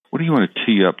do you want to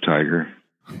tee up, Tiger?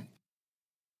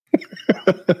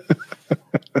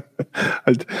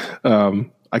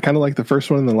 I kind of like the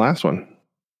first one and the last one.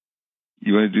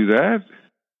 You want to do that?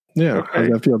 Yeah. Okay. How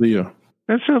does that feel to you?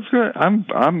 That sounds good.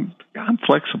 I'm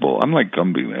flexible. I'm like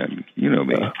Gumby, man. You know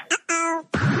me.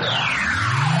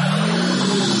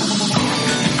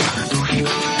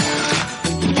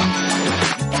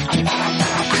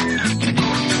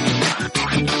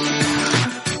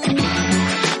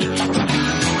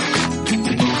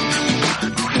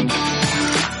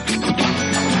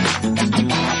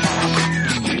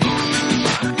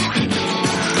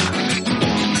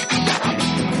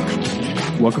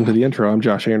 Welcome to the intro. I'm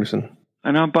Josh Anderson.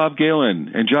 And I'm Bob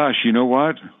Galen. And Josh, you know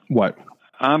what? What?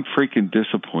 I'm freaking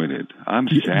disappointed. I'm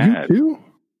sad. You too?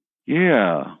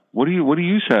 Yeah. What are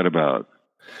you sad about?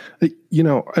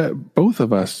 Both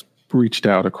of us reached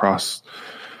out across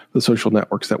the social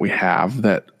networks that we have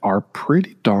that are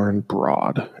pretty darn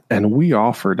broad, and we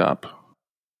offered up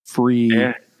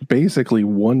free, basically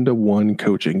one-to-one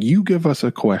coaching. You give us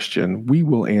a question, we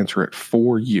will answer it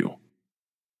for you.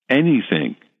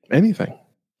 Anything.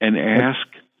 And ask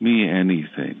me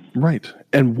anything. Right.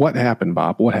 And what happened,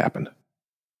 Bob? What happened?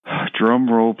 Drum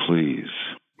roll, please.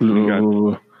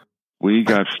 We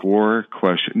got 4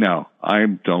 questions. Now,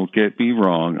 don't get me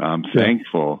wrong. I'm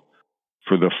thankful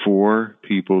for the 4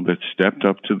 people that stepped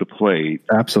up to the plate.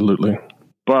 Absolutely.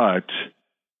 But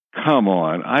come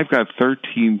on, I've got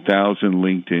 13,000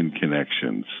 LinkedIn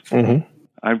connections. Mm-hmm.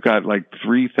 I've got like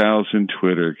 3,000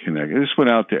 Twitter connections. This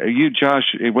went out to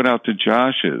Josh. It went out to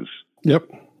Josh's. Yep.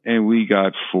 And we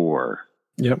got 4.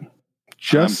 Yep.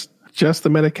 Just the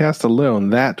Metacast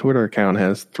alone, that Twitter account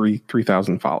has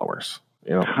 3,000 followers.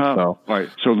 Right.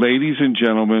 So, ladies and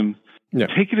gentlemen,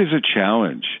 take it as a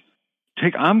challenge.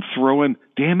 I'm throwing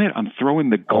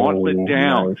the gauntlet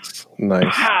down. Nice.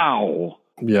 Pow.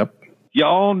 Yep.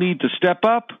 Y'all need to step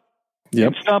up. Yep.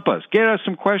 And stump us. Get us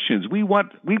some questions. We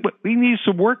need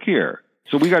some work here.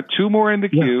 So we got 2 more in the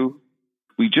queue.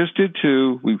 We just did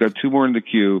 2. We've got 2 more in the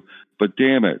queue. But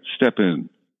damn it, step in.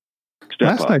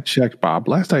 Last I checked, Bob.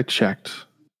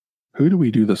 Who do we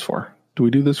do this for? Do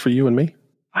we do this for you and me?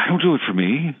 I don't do it for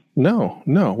me. No.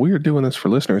 We are doing this for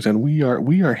listeners, and we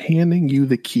are handing you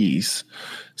the keys,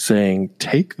 saying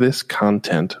take this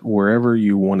content wherever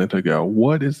you want it to go.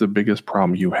 What is the biggest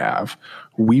problem you have?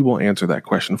 We will answer that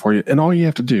question for you, and all you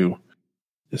have to do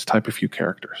is type a few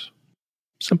characters.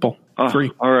 Simple,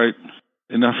 free. All right,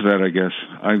 enough of that. I guess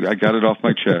I got it off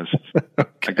my chest. Okay.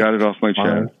 I got it off my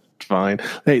chest. Fine.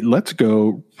 Hey, let's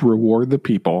go reward the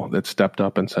people that stepped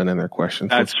up and sent in their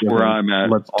questions. That's where I'm at.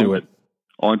 Let's do it.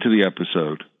 On to the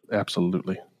episode.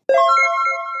 Absolutely.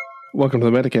 Welcome to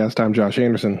the Metacast. I'm Josh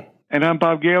Anderson. And I'm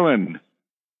Bob Galen.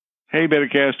 Hey,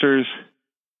 Metacasters.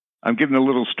 I'm getting a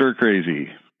little stir crazy.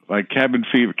 Like cabin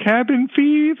fever. Cabin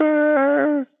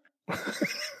fever!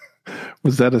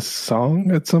 Was that a song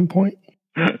at some point?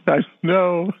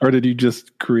 No. Or did you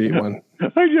just create one?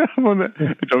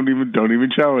 Don't even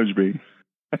challenge me.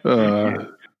 So,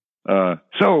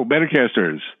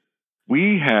 Metacasters,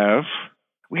 we have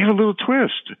a little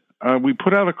twist. We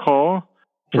put out a call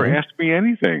for Ask Me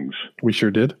Anythings. We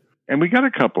sure did. And we got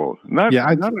a couple. Not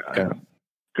that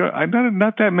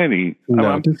many. No,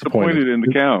 I'm disappointed in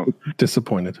the count.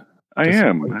 Disappointed. I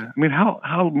am. I mean,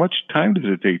 how much time does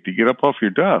it take to get up off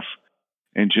your duff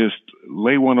and just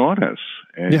lay one on us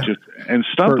and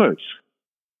stump us?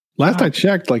 Last I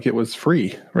checked, it was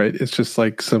free, right? It's just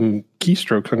like some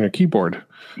keystrokes on your keyboard.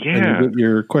 Yeah. And you get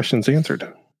your questions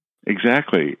answered.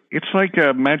 Exactly. It's like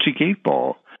a magic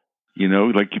 8-ball.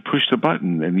 Like you push the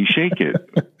button and you shake it.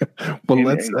 Well,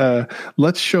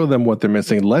 let's show them what they're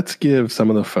missing. Let's give some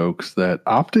of the folks that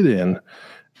opted in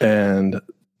and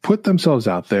put themselves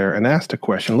out there and asked a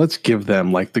question. Let's give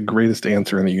them the greatest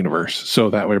answer in the universe. So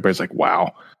that way everybody's like,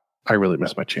 wow, I really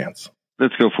missed my chance.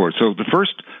 Let's go for it. So the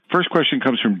first question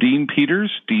comes from Dean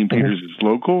Peters. Dean Peters is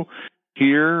local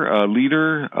here,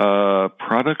 leader,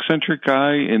 product-centric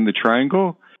guy in the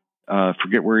Triangle.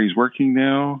 Forget where he's working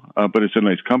now, but it's a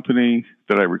nice company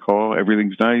that I recall.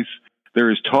 Everything's nice.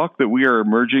 There is talk that we are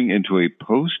emerging into a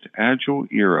post-Agile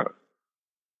era.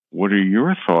 What are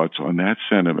your thoughts on that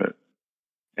sentiment?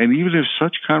 And even if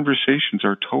such conversations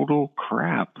are total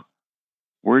crap,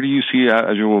 where do you see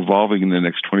Agile evolving in the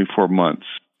next 24 months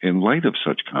in light of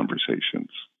such conversations?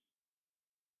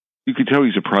 You can tell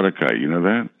he's a product guy. You know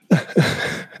that?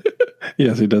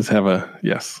 Yes, he does have a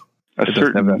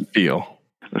certain feel.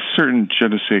 A certain je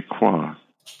ne sais quoi.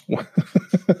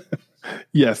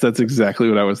 Yes, that's exactly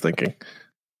what I was thinking.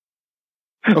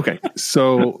 Okay,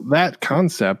 so that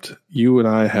concept you and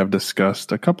I have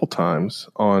discussed a couple times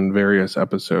on various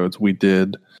episodes. We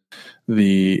did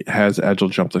the Has Agile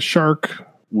Jumped the Shark?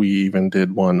 We even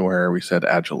did one where we said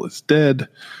Agile is dead.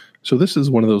 So this is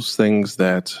one of those things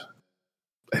that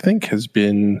I think has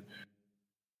been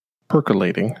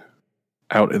percolating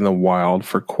out in the wild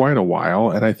for quite a while.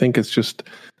 And I think it's just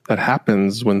that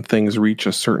happens when things reach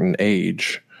a certain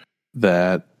age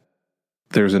that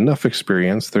there's enough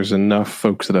experience, there's enough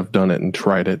folks that have done it and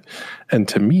tried it. And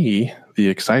to me, the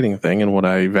exciting thing and what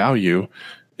I value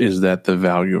is that the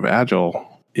value of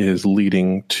Agile is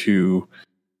leading to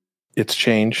its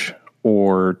change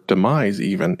or demise,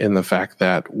 even in the fact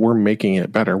that we're making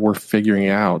it better. We're figuring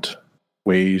out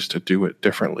ways to do it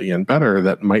differently and better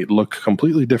that might look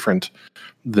completely different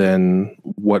than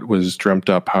what was dreamt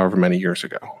up however many years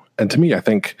ago. And to me, I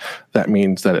think that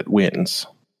means that it wins.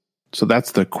 So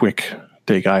that's the quick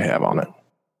take I have on it.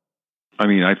 I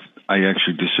mean, I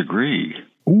actually disagree.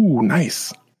 Ooh,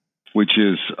 nice. Which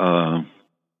is, and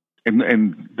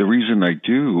the reason I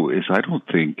do is I don't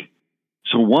think,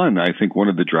 so one, I think one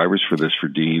of the drivers for this for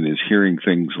Dean is hearing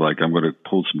things like, I'm going to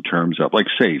pull some terms up, like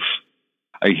SAFe.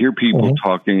 I hear people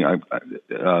talking,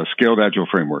 Scaled Agile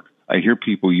Framework. I hear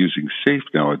people using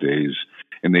SAFe nowadays,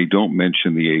 and they don't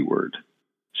mention the A word.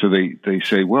 So they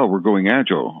say, well, we're going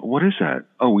Agile. What is that?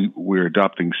 Oh, we're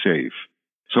adopting SAFe.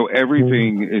 So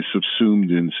everything is subsumed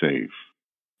in SAFe.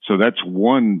 So that's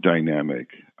one dynamic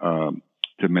to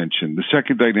mention. The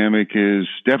second dynamic is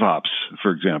DevOps,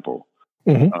 for example.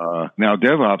 Now,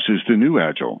 DevOps is the new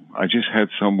Agile. I just had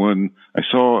someone, I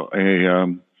saw a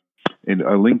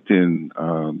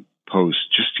LinkedIn post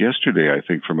just yesterday, I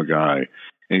think, from a guy.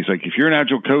 And he's like, if you're an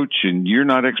Agile coach and you're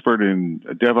not expert in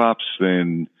DevOps,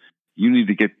 then you need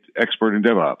to get expert in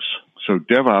DevOps. So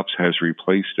DevOps has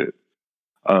replaced it.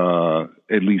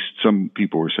 At least some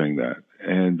people were saying that.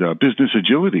 And business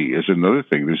agility is another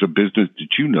thing. There's a business.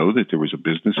 Did you know that there was a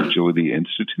Business Agility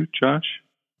Institute, Josh?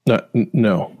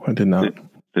 No, I did not.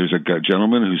 There's a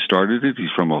gentleman who started it. He's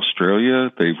from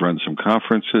Australia. They've run some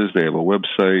conferences. They have a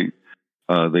website.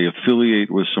 They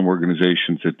affiliate with some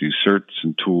organizations that do certs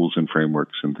and tools and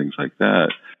frameworks and things like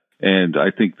that. And I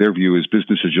think their view is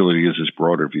business agility is this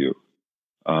broader view.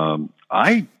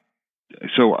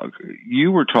 So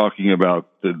you were talking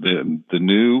about the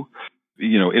new,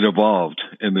 it evolved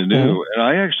in the new. And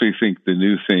I actually think the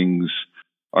new things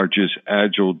are just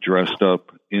Agile dressed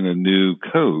up in a new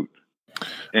coat.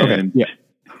 And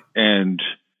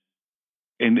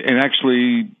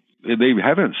actually they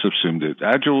haven't subsumed it.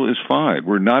 Agile is fine.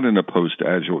 We're not in a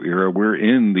post-Agile era. We're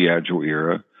in the Agile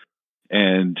era.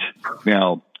 And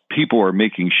now people are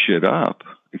making shit up,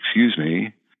 excuse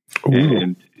me,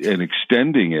 and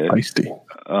extending it.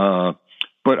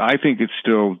 But I think it's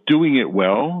still doing it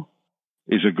well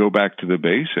is a go back to the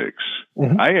basics.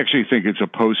 I actually think it's a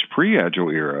post-pre-Agile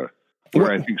era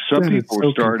where I think some people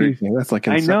are starting. That's like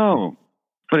I know,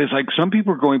 but it's like some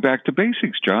people are going back to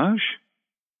basics, Josh.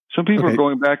 Some people are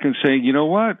going back and saying, you know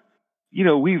what?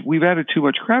 We've added too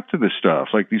much crap to this stuff,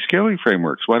 like these scaling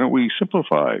frameworks. Why don't we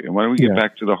simplify? And why don't we get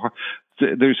back to the heart?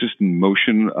 There's this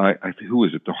motion, who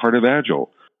is it? The Heart of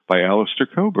Agile by Alistair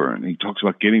Coburn. He talks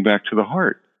about getting back to the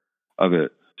heart of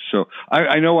it. So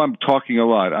I know I'm talking a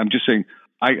lot. I'm just saying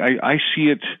I see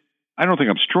it. I don't think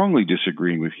I'm strongly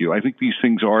disagreeing with you. I think these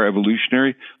things are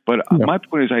evolutionary, but my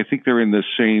point is I think they're in the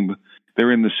same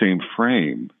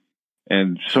frame.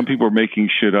 And some people are making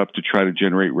shit up to try to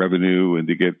generate revenue and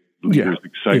to get leaders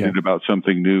excited about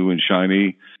something new and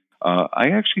shiny. I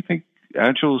actually think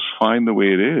Agile's fine the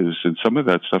way it is, and some of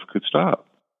that stuff could stop.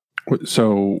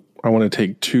 So I want to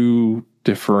take two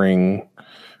differing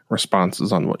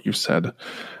responses on what you said.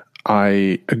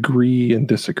 I agree and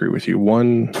disagree with you.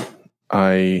 One,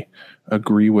 I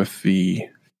agree with the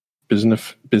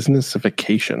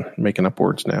businessification, making up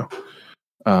words now,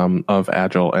 of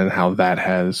Agile and how that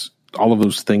has all of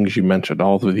those things you mentioned,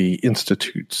 all of the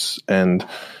institutes and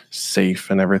SAFe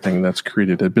and everything that's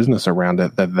created a business around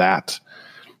it, that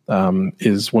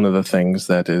is one of the things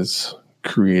that is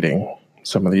creating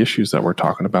some of the issues that we're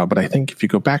talking about. But I think if you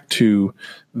go back to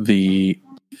the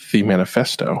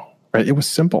manifesto, right, it was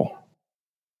simple.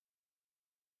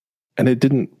 And it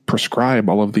didn't prescribe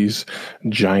all of these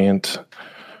giant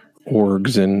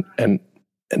orgs and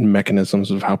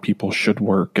mechanisms of how people should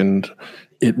work. And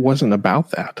it wasn't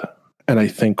about that. And I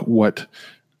think what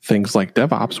things like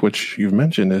DevOps, which you've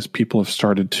mentioned, is people have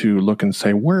started to look and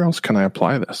say, where else can I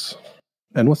apply this?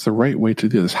 And what's the right way to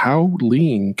do this? How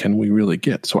lean can we really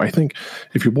get? So I think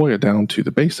if you boil it down to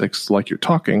the basics, like you're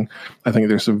talking, I think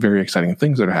there's some very exciting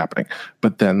things that are happening.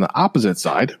 But then the opposite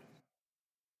side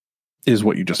is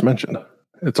what you just mentioned.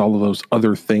 It's all of those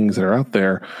other things that are out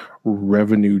there,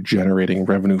 revenue generating,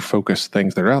 revenue focused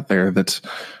things that are out there that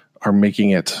are making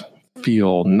it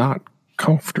feel not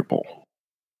comfortable.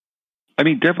 I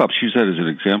mean, DevOps, use that as an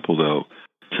example, though.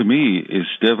 To me, is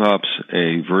DevOps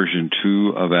a version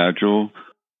 2 of Agile?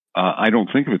 I don't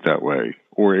think of it that way.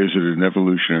 Or is it an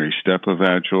evolutionary step of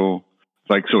Agile?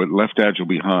 Like, so it left Agile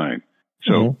behind.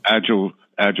 So Agile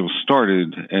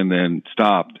started and then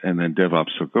stopped, and then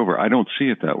DevOps took over. I don't see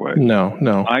it that way.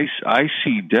 No. I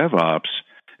see DevOps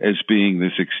as being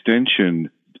this extension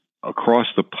across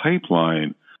the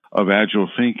pipeline of Agile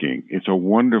thinking. It's a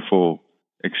wonderful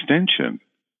extension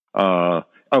of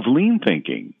lean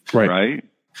thinking, right?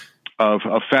 Of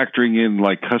factoring in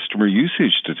like customer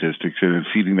usage statistics and then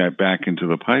feeding that back into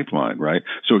the pipeline, right?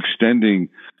 So extending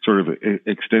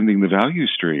the value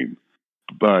stream,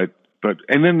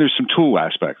 and then there's some tool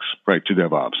aspects, right, to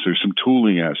DevOps. There's some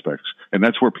tooling aspects, and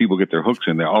that's where people get their hooks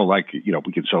in. They're all like,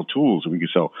 we can sell tools and we can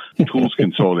sell tools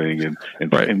consulting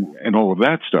and all of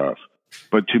that stuff.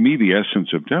 But to me, the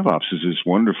essence of DevOps is this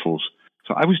wonderful.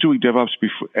 So I was doing DevOps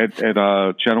before at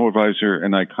Channel Advisor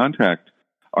and iContact.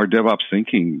 Our DevOps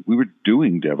thinking, we were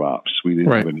doing DevOps. We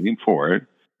didn't have a name for it.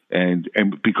 And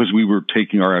because we were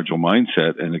taking our Agile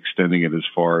mindset and extending it as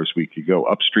far as we could go,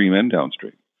 upstream and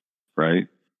downstream, right?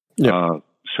 Yeah.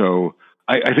 So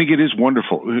I think it is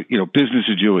wonderful. Business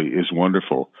agility is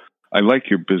wonderful. I like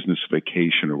your business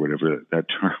vacation or whatever that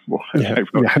term was,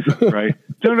 right?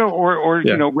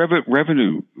 No,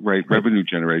 revenue, right? Revenue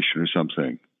generation or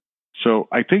something. So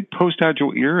I think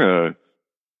post-Agile era,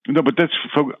 no, but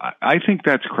I think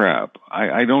that's crap.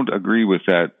 I don't agree with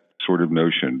that sort of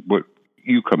notion. What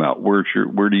you come out, where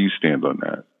do you stand on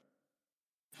that?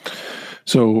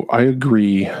 So I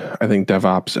agree. I think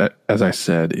DevOps, as I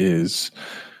said,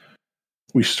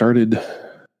 we started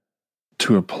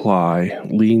to apply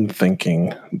lean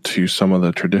thinking to some of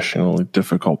the traditionally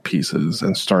difficult pieces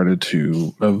and started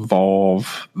to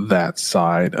evolve that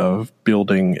side of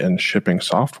building and shipping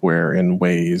software in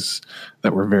ways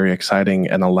that were very exciting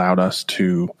and allowed us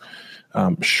to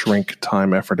shrink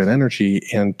time, effort, and energy,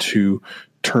 and to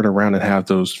turn around and have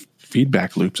those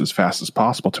feedback loops as fast as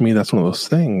possible. To me, that's one of those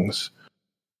things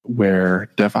where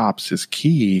DevOps is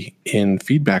key in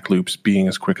feedback loops being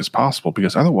as quick as possible,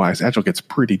 because otherwise Agile gets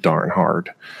pretty darn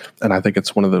hard. And I think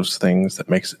it's one of those things that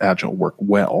makes Agile work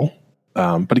well.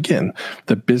 But again,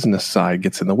 the business side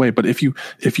gets in the way. But if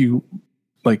you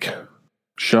like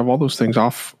shove all those things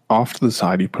off to the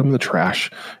side, you put them in the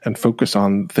trash and focus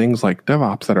on things like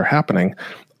DevOps that are happening,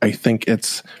 I think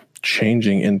it's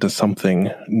changing into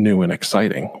something new and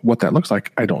exciting. What that looks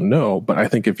like, I don't know. But I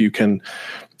think if you can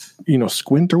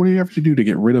squint or whatever you have to do to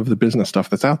get rid of the business stuff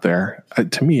that's out there,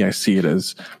 to me, I see it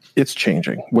as it's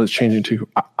changing. What it's changing to,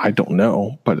 I don't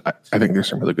know, but I think there's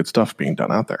some really good stuff being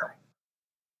done out there.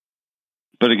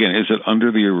 But again, is it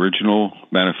under the original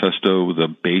manifesto, the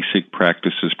basic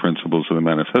practices, principles of the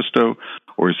manifesto,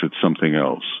 or is it something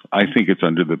else? I think it's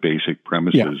under the basic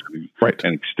premises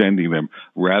and extending them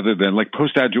rather than like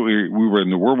post-Agile. We were in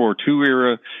the World War II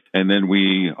era, and then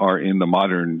we are in the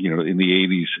modern, in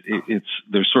the 80s.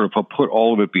 There's sort of a put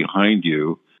all of it behind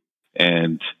you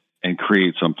and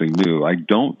create something new. I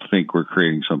don't think we're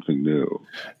creating something new.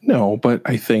 No, but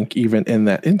I think even in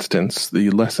that instance, the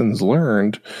lessons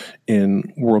learned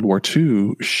in World War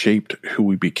II shaped who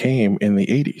we became in the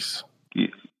 80s. Yeah,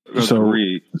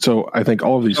 so I think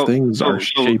all of these things are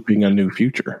shaping a new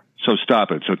future. So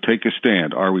stop it. So take a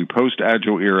stand. Are we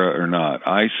post-Agile era or not?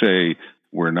 I say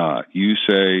we're not. You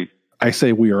say? I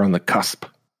say we are on the cusp.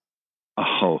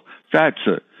 Oh,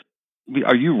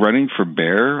 are you running for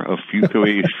mayor of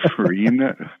Fuquay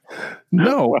Arena?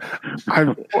 No. What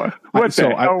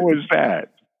the hell was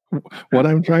that? What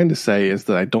I'm trying to say is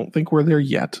that I don't think we're there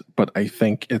yet, but I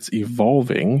think it's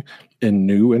evolving in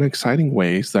new and exciting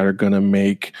ways that are going to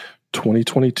make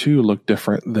 2022 look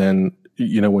different than,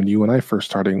 when you and I first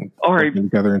started working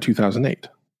together in 2008.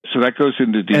 So that goes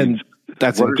into and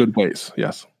that's in good ways.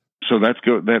 Yes. So that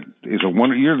is a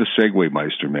wonder. You're the segue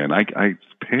meister, man. I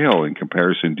pale in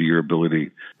comparison to your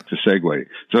ability to segue.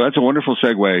 So that's a wonderful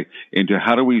segue into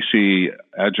how do we see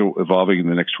Agile evolving in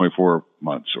the next 24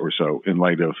 months or so in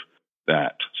light of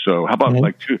that. So how about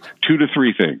like two to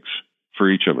three things for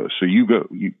each of us? So you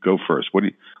go first. What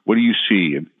do you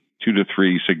see in 2 to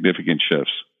 3 significant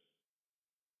shifts?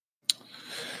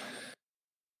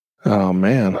 Oh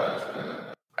man,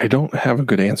 I don't have a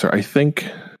good answer. I think.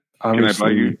 Can I buy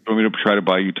you? Want me to try to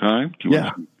buy you time?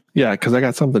 Yeah, because I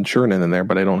got something churning in there,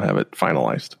 but I don't have it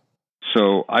finalized.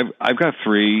 So I've got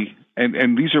 3,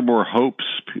 and these are more hopes.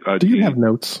 Do you have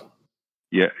notes?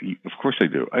 Yeah, of course I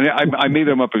do. I made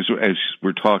them up as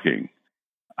we're talking.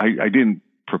 I didn't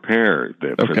prepare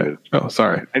them for this. Oh,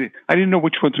 sorry. I didn't know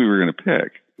which ones we were going to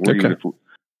pick. We're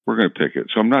going to pick it,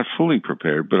 so I'm not fully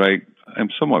prepared. But I'm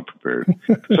somewhat prepared.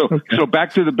 So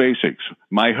back to the basics.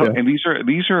 My hope, and these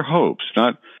are hopes,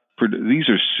 these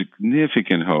are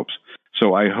significant hopes.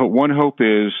 So I hope, one hope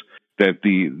is that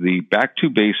the back to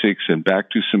basics and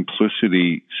back to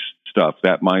simplicity stuff,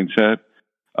 that mindset,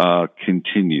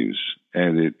 continues,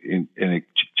 and it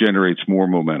generates more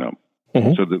momentum,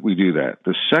 so that we do that.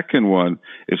 The second one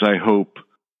is I hope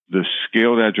the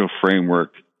Scaled Agile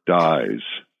framework dies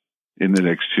in the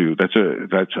next two. That's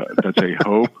a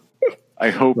hope. I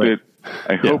hope it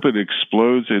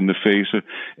explodes in the face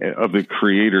of the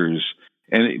creators,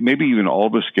 and maybe even all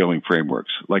the scaling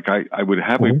frameworks. Like I would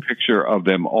have a picture of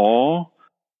them all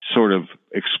sort of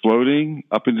exploding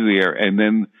up into the air, and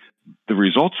then the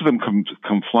results of them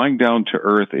come flying down to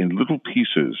earth in little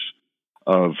pieces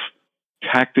of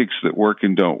tactics that work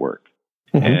and don't work.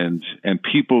 And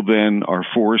people then are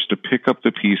forced to pick up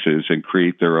the pieces and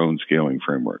create their own scaling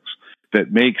frameworks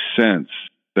that make sense,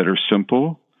 that are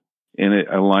simple, and it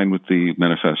align with the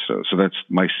manifesto. So that's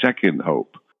my second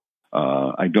hope.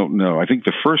 I don't know. I think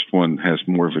the first one has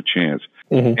more of a chance.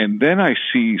 And then I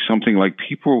see something like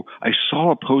I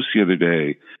saw a post the other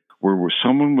day where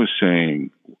someone was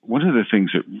saying, one of the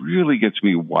things that really gets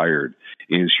me wired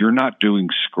is you're not doing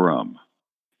Scrum.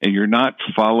 And you're not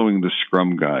following the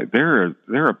Scrum guide. There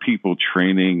are people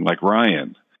training, like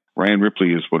Ryan. Ryan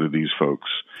Ripley is one of these folks,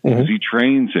 because he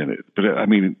trains in it. But I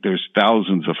mean, there's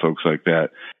thousands of folks like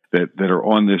that are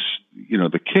on this,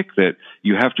 the kick that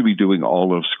you have to be doing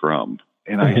all of Scrum.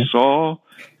 And I saw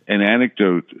an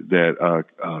anecdote that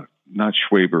not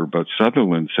Schwaber, but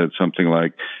Sutherland said something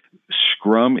like,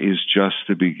 Scrum is just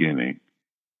the beginning,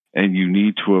 and you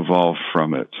need to evolve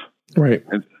from it. Right.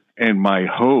 And my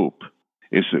hope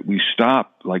is that we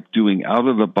stop doing out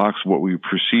of the box what we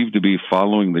perceive to be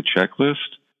following the checklist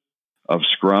of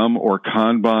Scrum or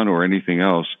Kanban or anything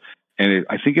else. And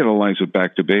I think it aligns with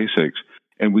back to basics.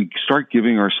 And we start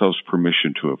giving ourselves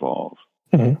permission to evolve,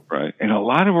 right? And a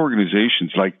lot of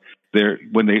organizations,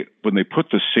 when they put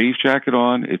the safe jacket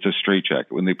on, it's a straight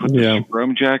jacket. When they put the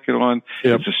Scrum jacket on,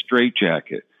 it's a straight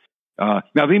jacket.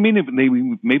 Now they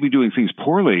may be doing things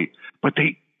poorly, but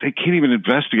they can't even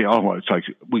investigate. Oh, it's like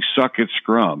we suck at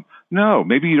Scrum. No,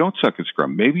 maybe you don't suck at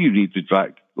Scrum. Maybe you need to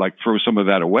throw some of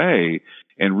that away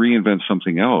and reinvent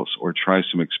something else or try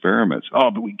some experiments. Oh,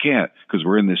 but we can't because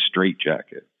we're in this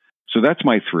straitjacket. So that's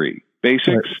my three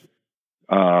basics.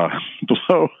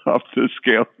 Blow up the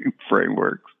scaling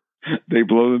frameworks. They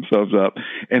blow themselves up,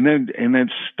 and then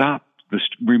stop.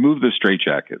 Remove the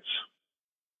straitjackets.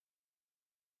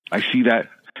 I see that,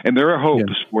 and there are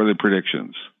hopes for the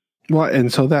predictions. Well,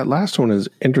 and so that last one is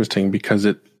interesting because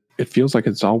it feels like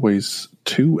it's always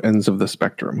two ends of the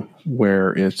spectrum,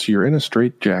 where you're in a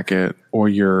straitjacket or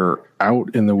you're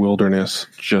out in the wilderness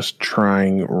just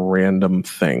trying random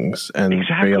things and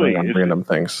failing on random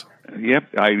things. Yep,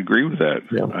 I agree with that.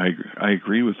 Yeah. I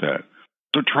agree with that.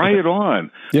 So try it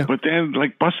on, but then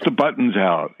bust the buttons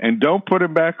out and don't put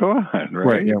it back on,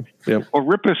 right? Yeah. Or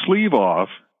rip a sleeve off,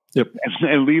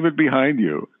 and leave it behind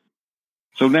you.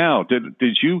 So now,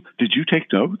 did you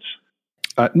take notes?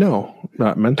 No,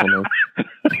 not mental notes.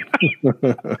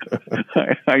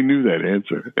 I knew that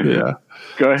answer. Yeah,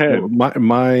 go ahead. So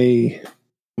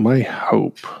my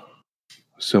hope,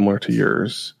 similar to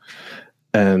yours,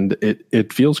 and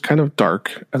it feels kind of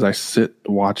dark as I sit,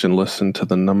 watch, and listen to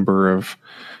the number of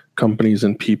companies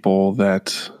and people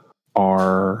that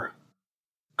are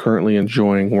currently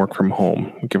enjoying work from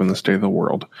home, given the state of the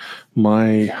world.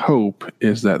 My hope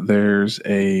is that there's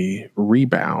a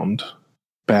rebound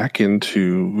back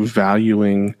into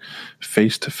valuing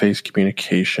face-to-face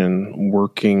communication,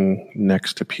 working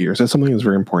next to peers. That's something that's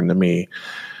very important to me.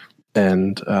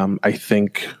 And I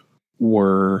think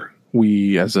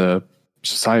we as a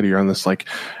society are on this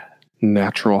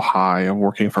natural high of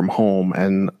working from home,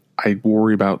 and I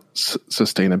worry about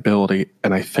sustainability,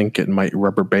 and I think it might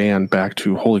rubber band back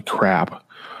to, holy crap,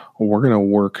 we're going to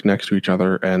work next to each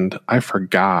other, and I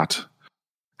forgot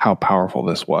how powerful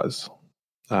this was.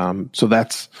 So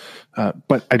that's,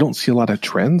 but I don't see a lot of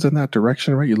trends in that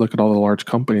direction, right? You look at all the large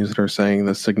companies that are saying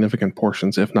that significant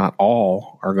portions, if not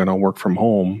all, are going to work from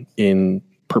home in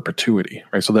perpetuity,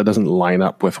 right? So that doesn't line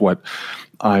up with what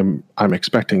I'm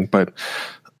expecting, but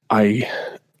I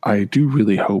do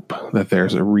really hope that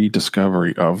there's a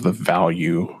rediscovery of the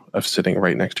value of sitting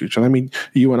right next to each other. I mean,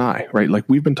 you and I, right?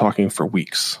 We've been talking for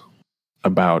weeks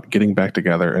about getting back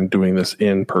together and doing this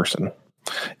in person.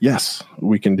 Yes,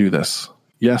 we can do this.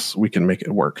 Yes, we can make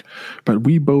it work. But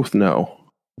we both know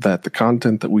that the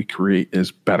content that we create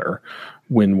is better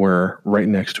when we're right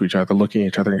next to each other, looking at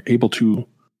each other, able to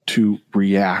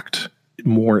react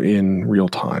more in real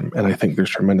time. And I think there's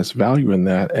tremendous value in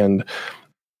that. And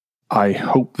I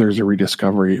hope there's a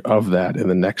rediscovery of that in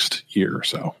the next year or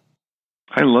so.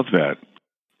 I love that.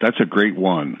 That's a great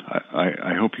one.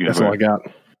 I hope you. That's all I got.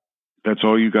 That's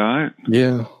all you got?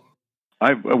 Yeah.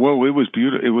 It was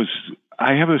beautiful.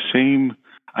 I have the same.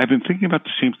 I've been thinking about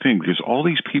the same thing because all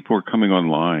these people are coming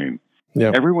online.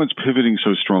 Yeah. Everyone's pivoting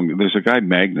so strong. There's a guy,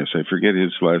 Magnus, I forget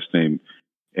his last name,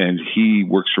 and he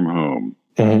works from home.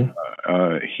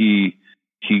 Mm-hmm. He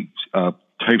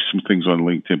types some things on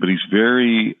LinkedIn, but he's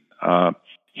very.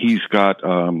 He's got.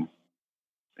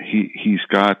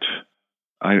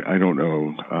 I don't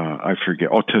know. I forget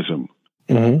autism.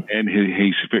 Mm-hmm. And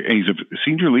he's a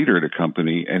senior leader at a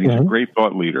company, and he's a great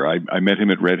thought leader. I met him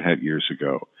at Red Hat years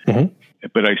ago. Mm-hmm.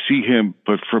 But I see him,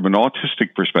 but from an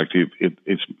autistic perspective,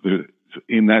 it's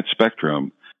in that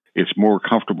spectrum, it's more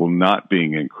comfortable not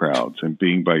being in crowds and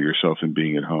being by yourself and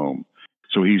being at home.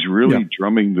 So he's really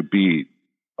drumming the beat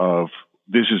of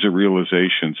this is a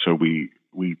realization. So we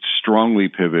strongly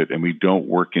pivot and we don't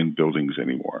work in buildings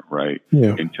anymore, right?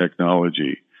 Yeah. In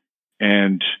technology.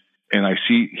 And I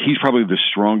see he's probably the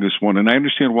strongest one, and I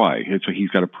understand why. He's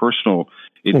got a personal.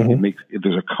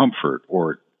 There's a comfort,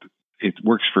 or it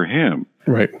works for him.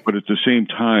 Right. But at the same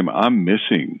time, I'm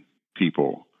missing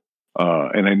people,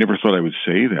 and I never thought I would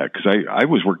say that because I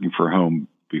was working from home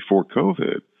before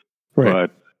COVID. Right.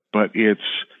 But it's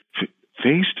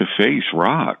face to face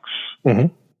rocks.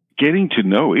 Mm-hmm. Getting to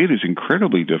know it is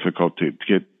incredibly difficult to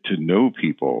get to know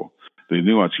people. The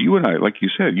nuance. You and I, like you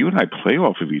said, play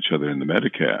off of each other in the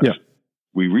Metacast. Yeah.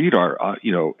 We read our,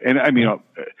 and I mean,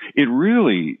 it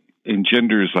really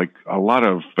engenders like a lot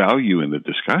of value in the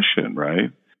discussion,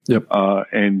 right? Yep.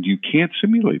 And you can't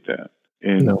simulate that,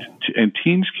 and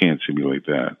teams can't simulate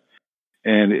that.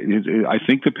 And I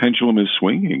think the pendulum is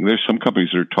swinging. There's some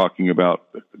companies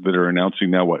that are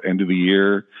announcing now end of the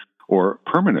year or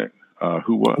permanent. I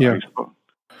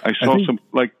saw some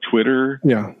like Twitter.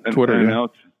 Yeah, Twitter.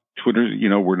 Twitter,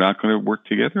 we're not going to work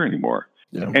together anymore.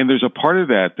 Yeah. And there's a part of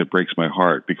that breaks my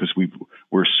heart because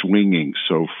we're swinging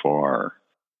so far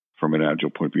from an agile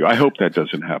point of view. I hope that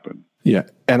doesn't happen. Yeah.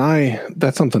 And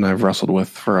that's something I've wrestled with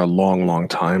for a long, long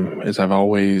time is I've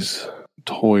always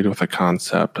toyed with the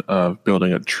concept of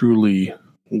building a truly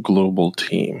global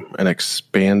team and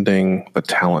expanding the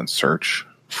talent search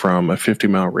from a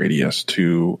 50-mile radius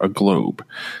to a globe.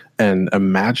 And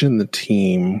imagine the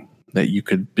team that you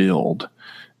could build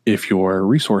if your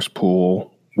resource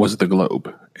pool was the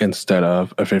globe instead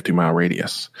of a 50-mile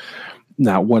radius.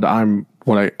 Now, what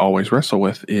I always wrestle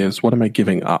with is what am I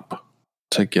giving up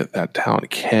to get that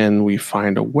talent? Can we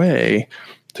find a way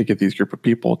to get these group of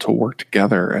people to work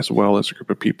together as well as a group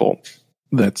of people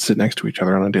that sit next to each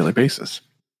other on a daily basis?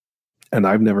 And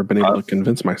I've never been able to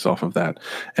convince myself of that.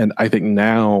 And I think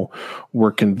now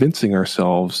we're convincing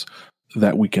ourselves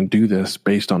that we can do this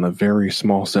based on a very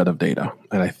small set of data.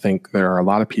 And I think there are a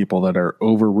lot of people that are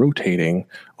over-rotating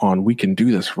on we can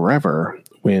do this forever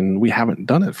when we haven't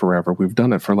done it forever. We've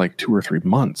done it for like 2 or 3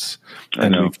 months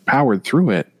and we've powered through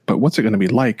it. But what's it going to be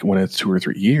like when it's 2 or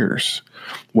 3 years?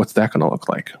 What's that going to look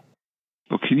like?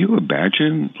 Well, can you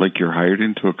imagine like you're hired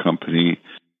into a company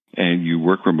and you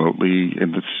work remotely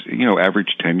and it's,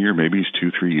 average tenure, maybe it's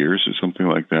 2-3 years or something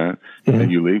like that. Mm-hmm.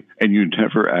 And you leave and you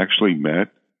never actually met.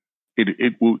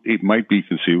 It might be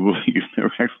conceivable that you've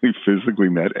never actually physically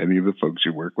met any of the folks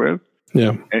you work with.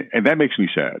 Yeah. And that makes me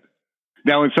sad.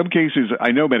 Now, in some cases,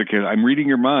 I know Medicare, I'm reading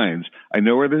your minds. I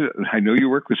know you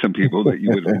work with some people that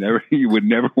you would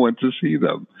never want to see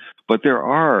them. But there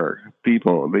are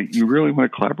people that you really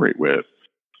want to collaborate with.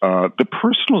 The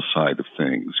personal side of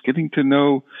things, getting to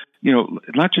know,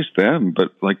 not just them,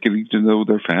 but like getting to know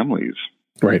their families.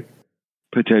 Right.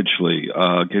 Potentially,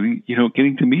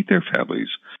 getting to meet their families.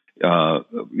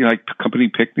 Like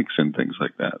company picnics and things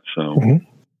like that. So,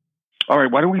 All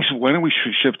right, why don't we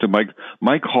shift to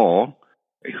Mike Hall,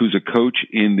 who's a coach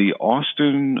in the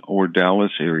Austin or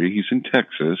Dallas area. He's in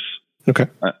Texas. Okay.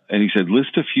 And he said,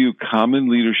 list a few common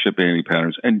leadership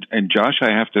anti-patterns. And Josh,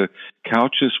 I have to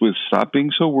couch this with stop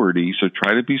being so wordy. So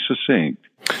try to be succinct.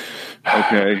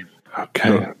 Okay.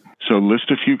 Okay. So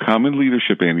list a few common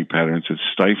leadership anti-patterns that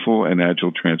stifle an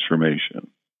agile transformation.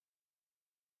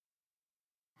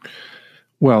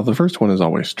 Well, the first one is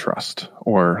always trust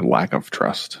or lack of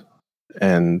trust.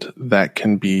 And that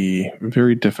can be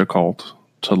very difficult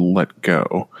to let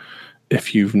go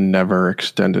if you've never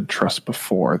extended trust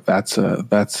before. That's a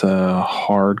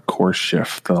hardcore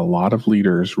shift that a lot of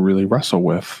leaders really wrestle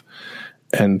with.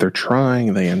 And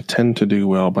they intend to do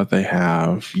well, but they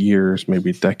have years,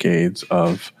 maybe decades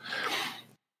of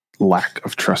lack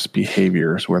of trust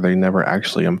behaviors where they never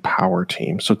actually empower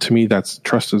teams. So to me,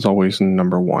 trust is always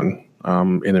number one.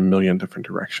 in a million different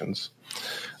directions.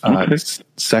 Okay.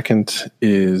 Second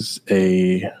is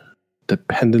a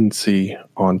dependency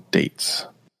on dates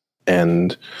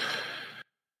and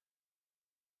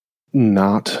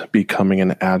not becoming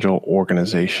an agile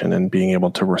organization and being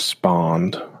able to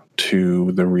respond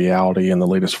to the reality and the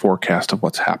latest forecast of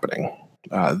what's happening.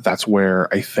 That's where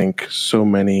I think so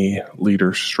many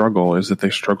leaders struggle, is that they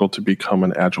struggle to become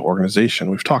an agile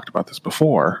organization. We've talked about this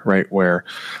before, right? Where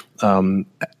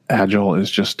agile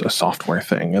is just a software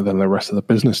thing, and then the rest of the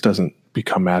business doesn't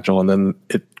become agile, and then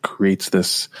it creates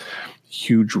this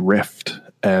huge rift,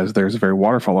 as there's a very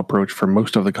waterfall approach for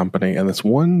most of the company, and this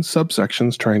one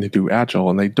subsection's trying to do agile,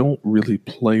 and they don't really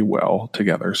play well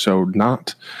together. So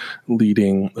not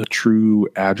leading a true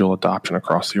agile adoption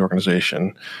across the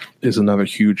organization is another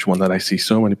huge one that I see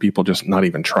so many people just not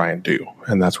even try and do,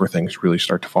 and that's where things really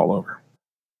start to fall over.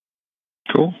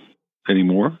 Cool. Any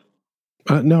more?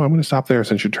 No, I'm going to stop there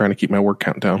since you're trying to keep my word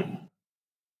count down.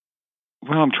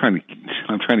 Well, I'm trying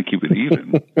to keep it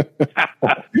even.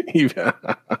 Even.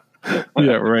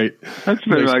 Yeah, right. That's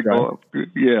been nice, like,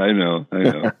 yeah, I know.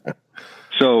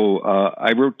 So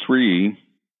I wrote 3.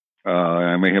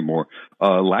 I may have more.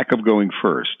 Lack of going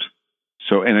first.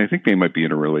 So, and I think they might be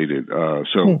interrelated.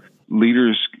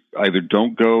 Leaders either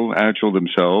don't go agile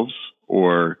themselves,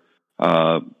 or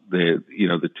they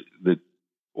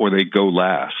go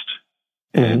last.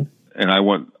 Mm-hmm. And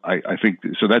I think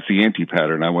so. That's the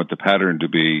anti-pattern. I want the pattern to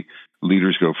be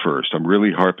leaders go first. I'm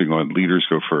really harping on leaders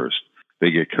go first. They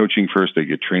get coaching first. They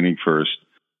get training first.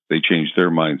 They change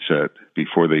their mindset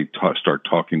before they start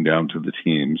talking down to the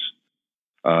teams.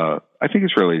 I think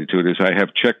it's related to it is I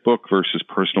have checkbook versus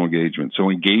personal engagement.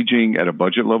 So engaging at a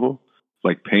budget level,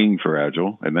 like paying for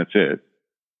Agile, and that's it.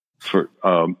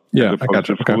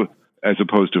 As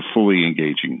opposed to fully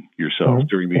engaging yourself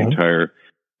during the entire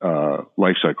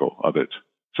life cycle of it.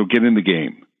 So get in the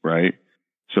game, right?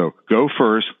 So go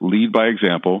first, lead by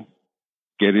example,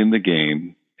 get in the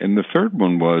game. And the third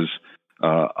one was,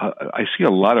 I see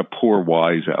a lot of poor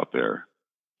whys out there,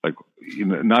 like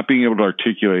not being able to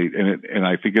articulate, and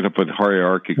I think it up with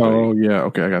hierarchically. Oh yeah,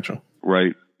 okay, I got you.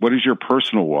 Right. What is your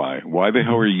personal why? Why the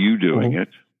hell are you doing it?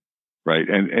 Right.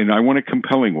 And I want a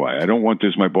compelling why. I don't want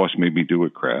this my boss made me do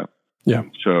it crap. Yeah.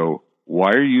 So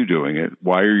why are you doing it?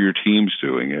 Why are your teams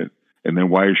doing it? And then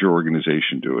why is your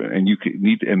organization doing it? And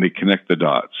and they connect the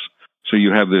dots. So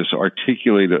you have this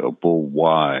articulatable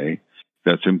why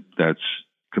that's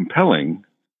compelling,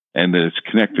 and that it's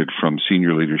connected from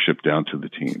senior leadership down to the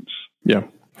teams. Yeah.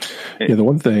 Yeah. The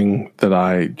one thing that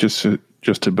I just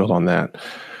to build on that,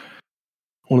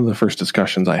 one of the first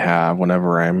discussions I have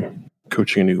whenever I'm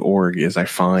coaching a new org is I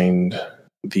find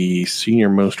the senior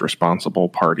most responsible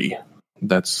party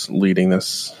that's leading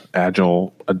this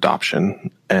agile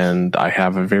adoption, and I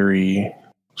have a very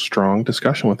strong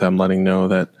discussion with them, letting know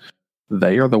that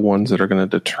they are the ones that are going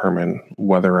to determine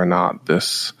whether or not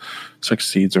this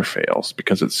succeeds or fails,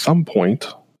 because at some point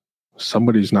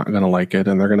somebody's not going to like it,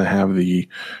 and they're going to have the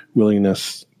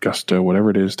willingness, gusto, whatever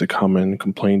it is, to come and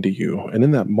complain to you. And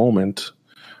in that moment,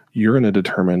 you're going to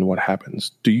determine what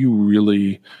happens. Do you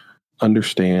really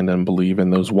understand and believe in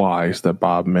those whys that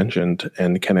Bob mentioned,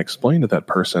 and can explain to that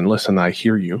person, listen, I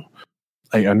hear you.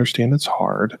 I understand it's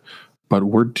hard, but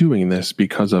we're doing this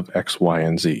because of X, Y,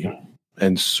 and Z.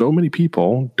 And so many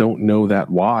people don't know that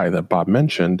why that Bob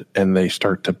mentioned, and they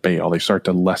start to bail. They start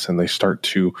to lessen. They start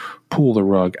to pull the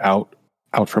rug out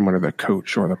from under the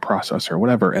coach or the process or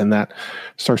whatever, and that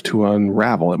starts to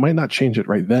unravel. It might not change it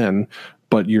right then,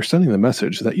 but you're sending the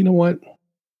message that, you know what,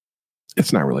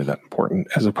 it's not really that important,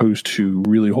 as opposed to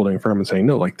really holding firm and saying,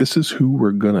 no, like, this is who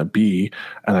we're going to be,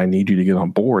 and I need you to get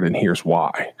on board, and here's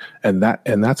why. And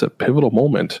that's a pivotal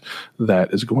moment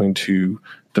that is going to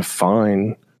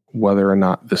define whether or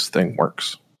not this thing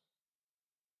works.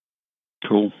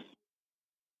 Cool.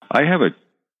 I have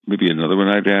maybe another one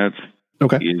I'd add.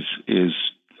 Okay. Is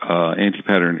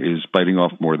anti-pattern is biting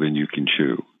off more than you can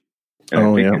chew.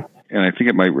 And I think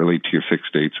it might relate to your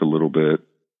fixed dates a little bit.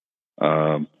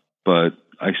 But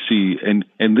I see, and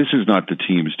this is not the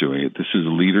teams doing it. This is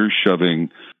leaders shoving,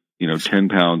 10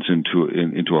 pounds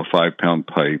into a 5-pound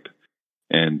pipe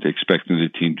and expecting the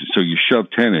team to. So you shove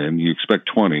 10 in, you expect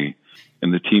 20,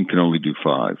 and the team can only do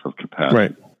 5 of capacity.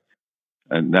 Right.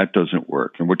 And that doesn't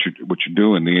work. And what you're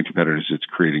doing, the anti-pattern, is it's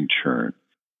creating churn.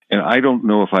 And I don't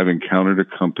know if I've encountered a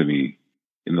company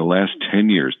in the last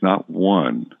 10 years, not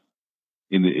one,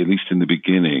 at least in the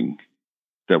beginning,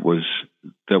 that was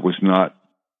not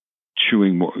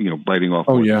chewing more, biting off.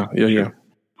 Oh, more. Yeah.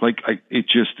 Like it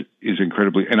just is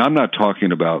incredibly, and I'm not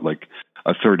talking about like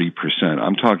a 30%.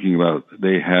 I'm talking about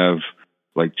they have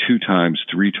like 2 times,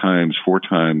 3 times, 4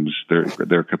 times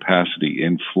their capacity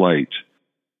in flight,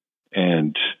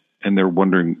 and they're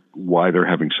wondering why they're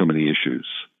having so many issues,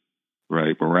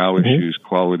 right? Morale issues,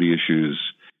 quality issues,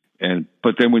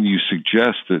 but then when you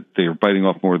suggest that they're biting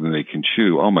off more than they can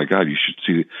chew, oh my God, you should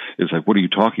see. It's like, what are you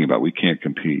talking about? We can't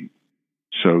compete.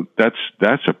 So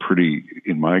that's a pretty,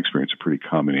 in my experience, a pretty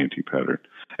common anti-pattern.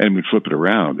 And we flip it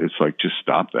around. It's like, just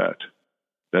stop that.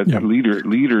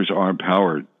 Leaders are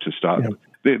empowered to stop.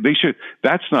 Yeah. They should.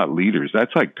 That's not leaders.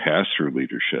 That's like pass-through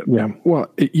leadership. Yeah.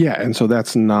 Well, and so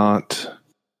that's not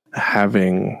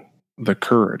having the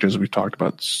courage, as we've talked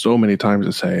about so many times,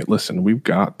 to say, listen, we've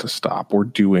got to stop. We're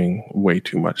doing way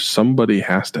too much. Somebody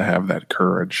has to have that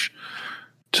courage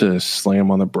to slam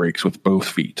on the brakes with both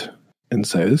feet and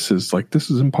say, this is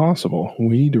impossible. We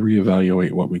need to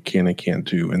reevaluate what we can and can't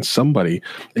do. And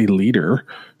a leader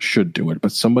should do it,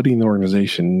 but somebody in the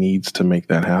organization needs to make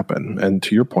that happen. And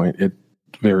to your point, it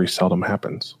very seldom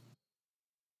happens.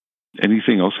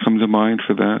 Anything else come to mind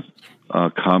for that?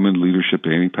 Common leadership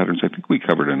anti-patterns. I think we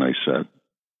covered a nice set.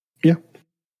 Yeah.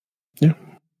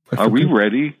 Are we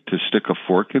ready to stick a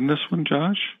fork in this one,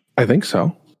 Josh? I think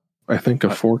so. I think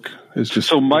a fork is just...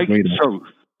 So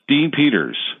Dean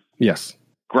Peters. Yes.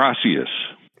 Gracias.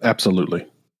 Absolutely.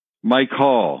 Mike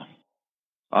Hall.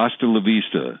 Hasta la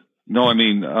vista. No, I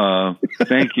mean,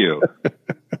 thank you.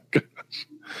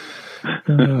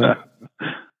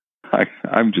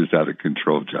 I'm just out of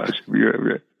control, Josh.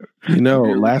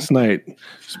 Last night,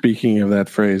 speaking of that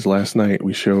phrase,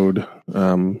 we showed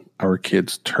our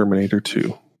kids Terminator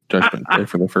 2, Judgment Day,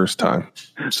 for the first time.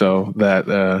 So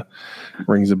that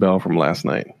rings a bell from last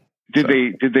night. Did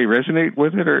they resonate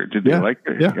with it, or did they like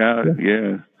it?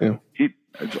 Yeah.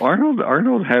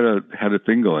 Arnold had a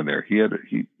thing going there. He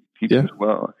did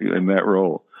well in that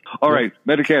role. All right,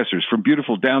 Metacasters from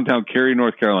beautiful downtown Cary,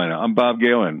 North Carolina. I'm Bob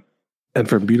Galen. And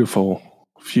from beautiful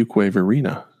Fuquay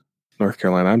Arena, North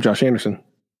Carolina, I'm Josh Anderson.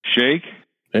 Shake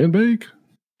and bake.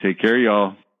 Take care,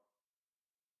 y'all.